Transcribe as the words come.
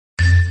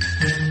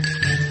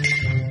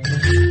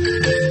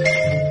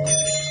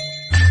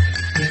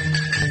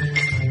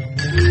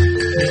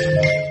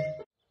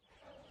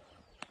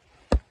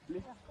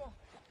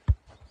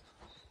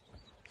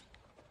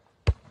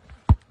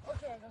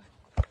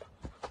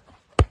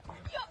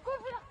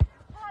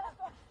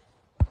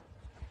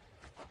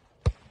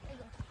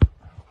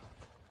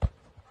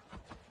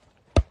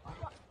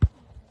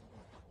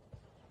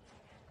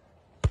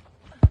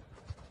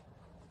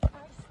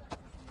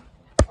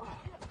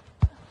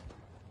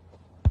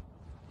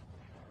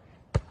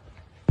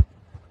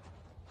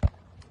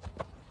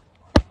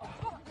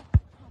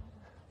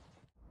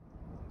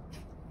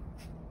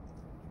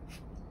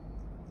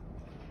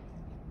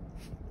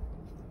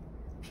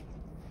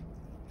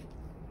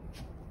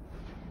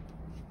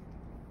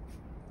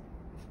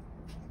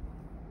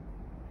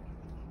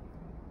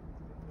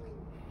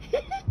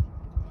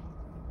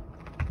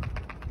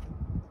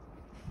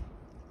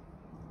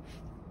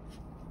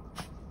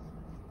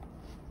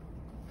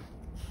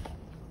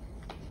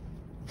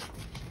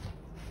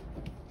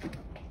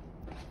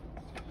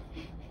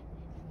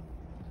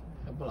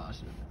还不拉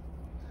屎。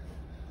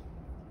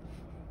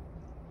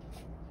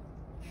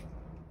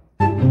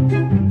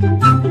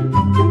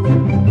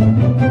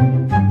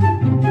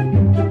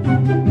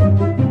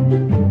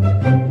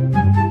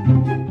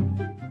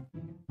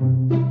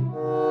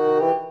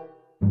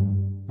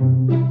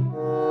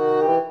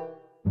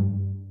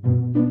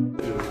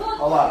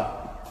 好吧。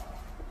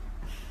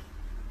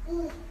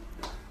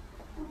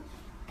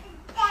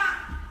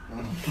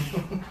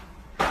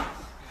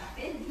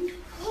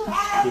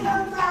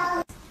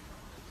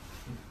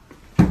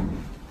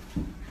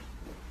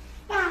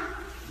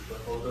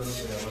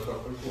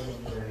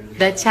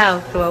Dá tchau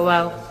pro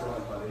Uau.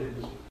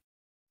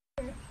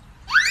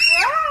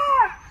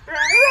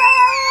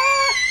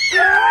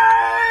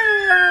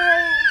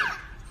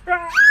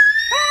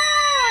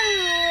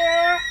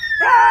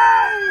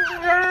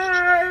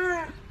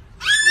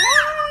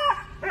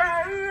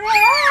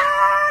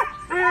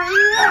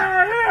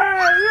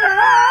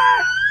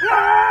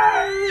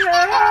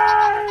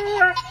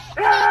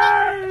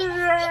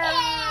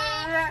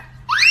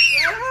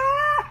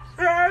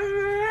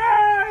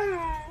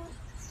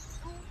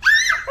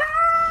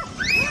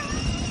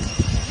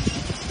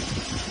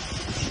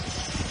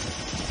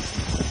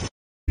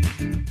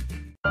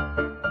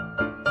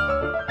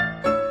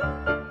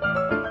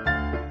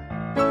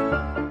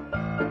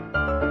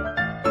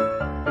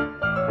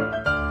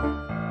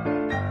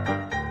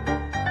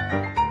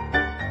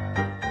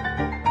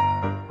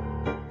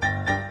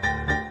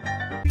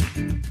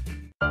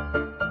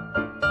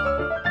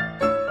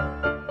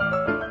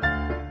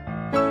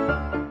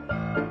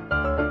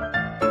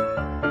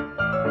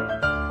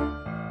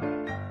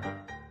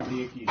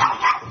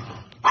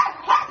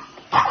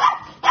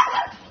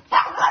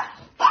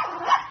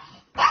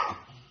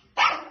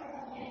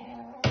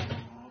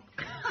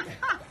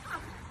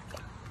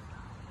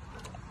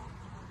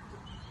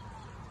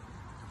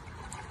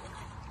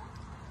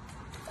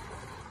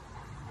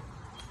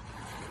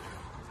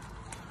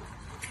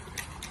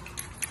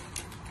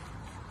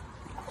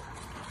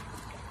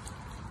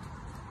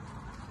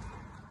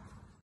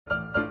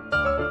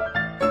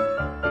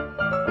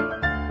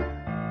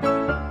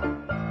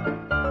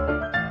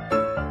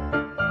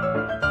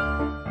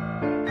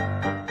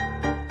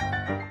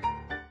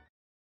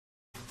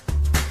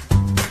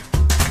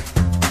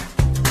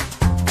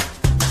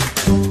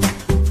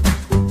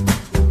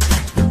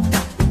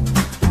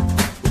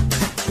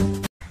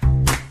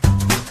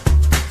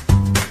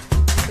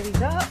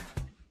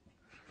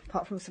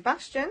 Apart from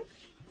Sebastian,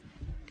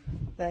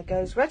 there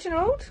goes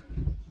Reginald,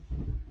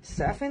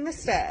 surfing the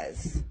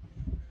stairs.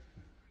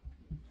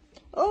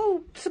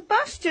 Oh,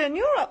 Sebastian,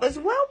 you're up as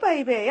well,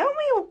 baby. Aren't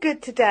we all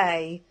good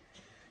today?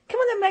 Come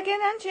on then, Megan,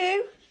 and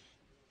you.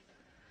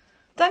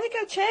 Down you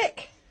go,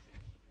 chick.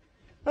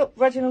 Oh,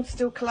 Reginald's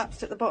still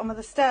collapsed at the bottom of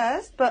the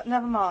stairs, but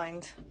never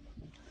mind.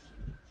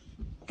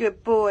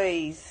 Good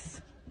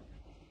boys.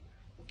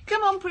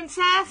 Come on,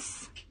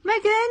 princess.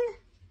 Megan.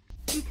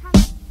 You can.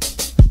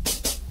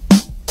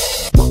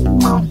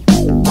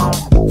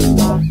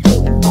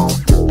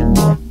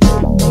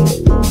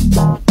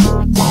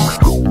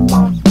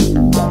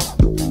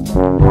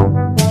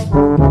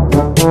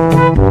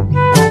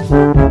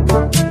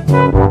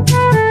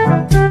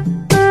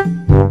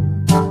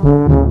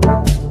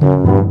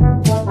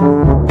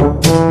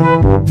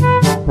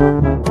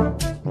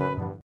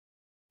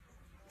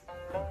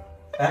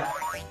哎，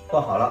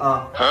抱好了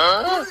啊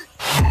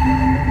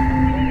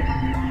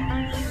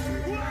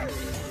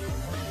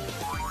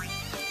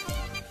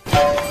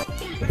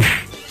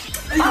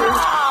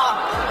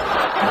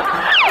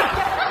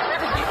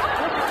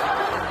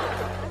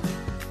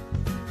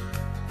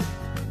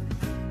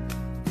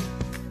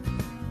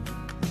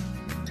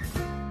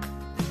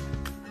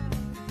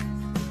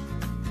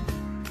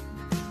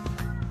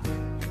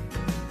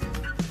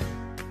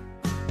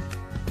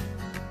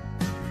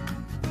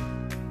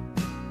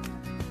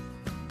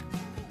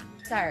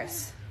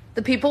！Cyrus,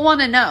 the people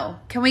want to know.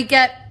 Can we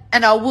get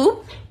an a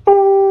whoop?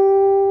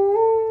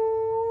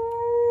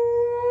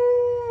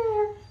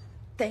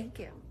 Thank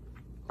you.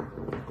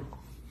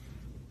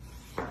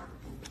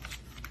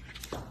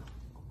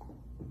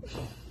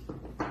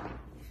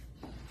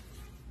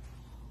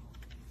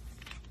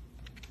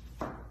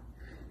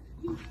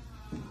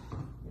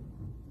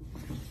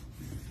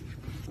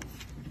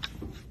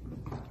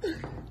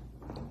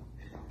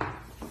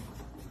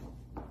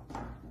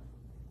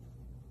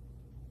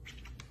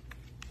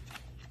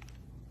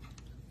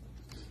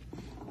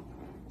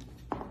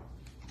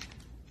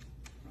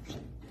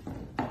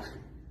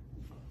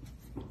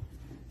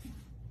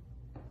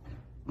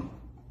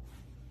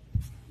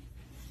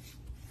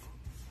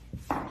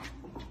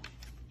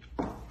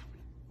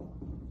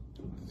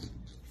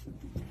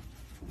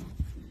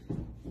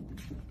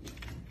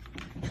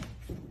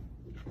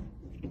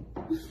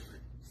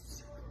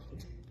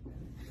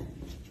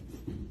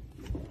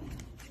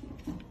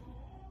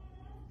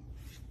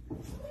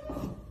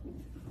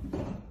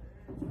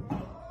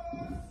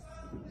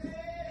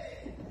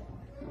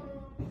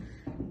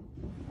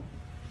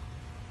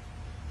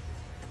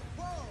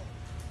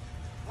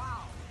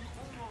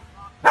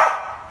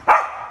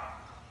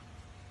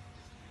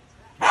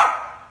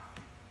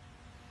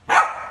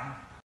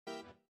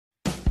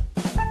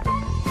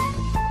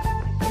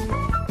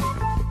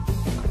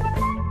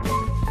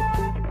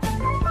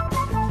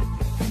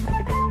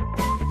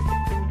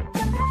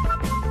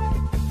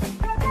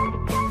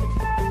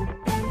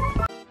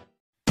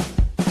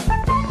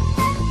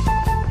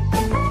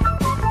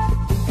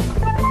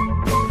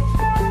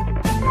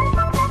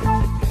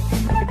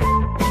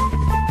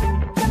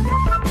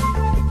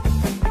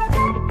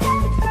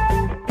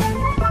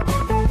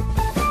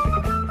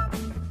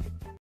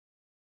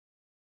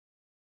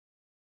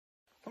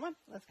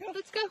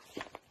 let's go.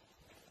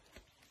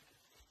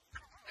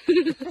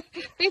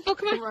 Maple,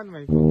 come on. Come on,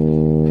 mate.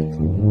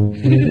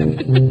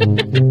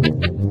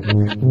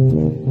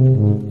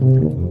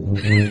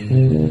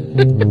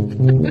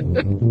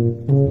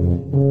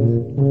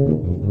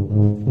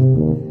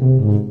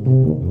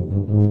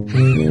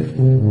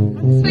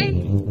 This way.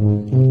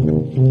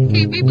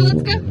 Okay, Maple,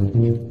 let's go.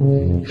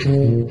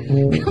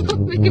 Come on,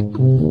 Maple.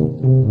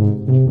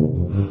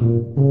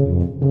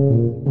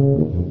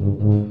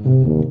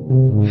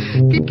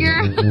 Good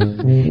girl.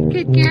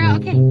 Good girl.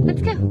 Okay,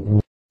 let's go.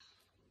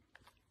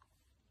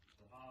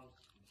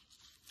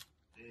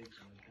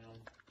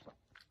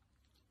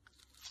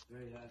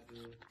 Very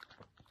happy.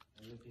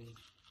 Everything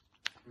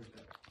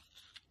perfect.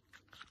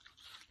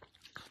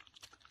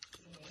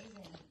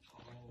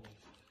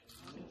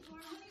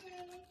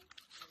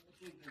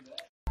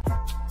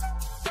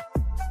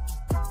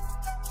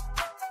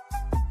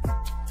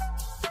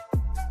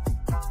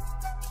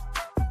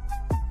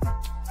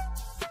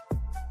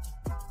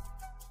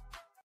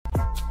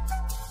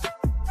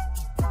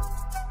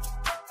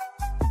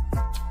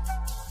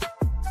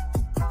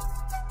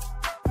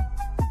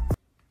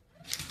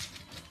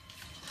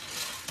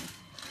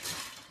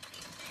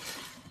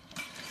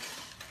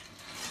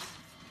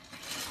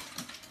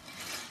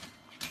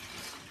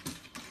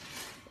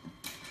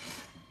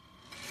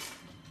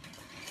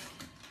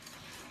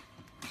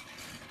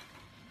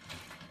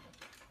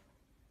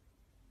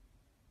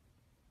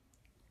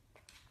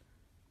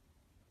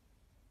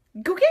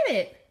 Go get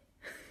it.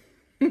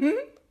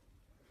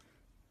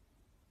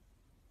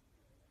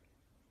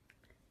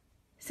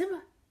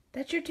 Simba,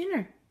 that's your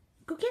dinner.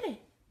 Go get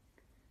it.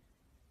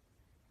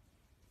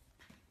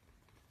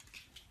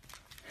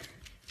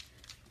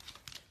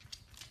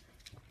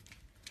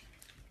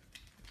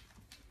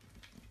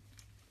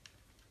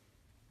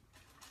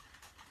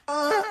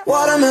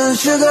 Watermelon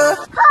sugar.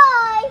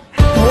 Hi.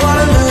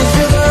 Watermelon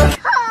sugar.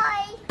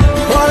 Hi.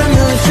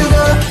 Watermelon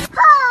sugar.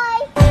 Hi.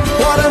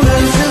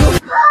 Watermelon sugar.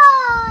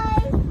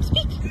 Hi.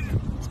 Speak.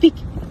 Speak.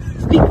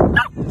 Speak.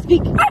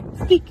 Speak.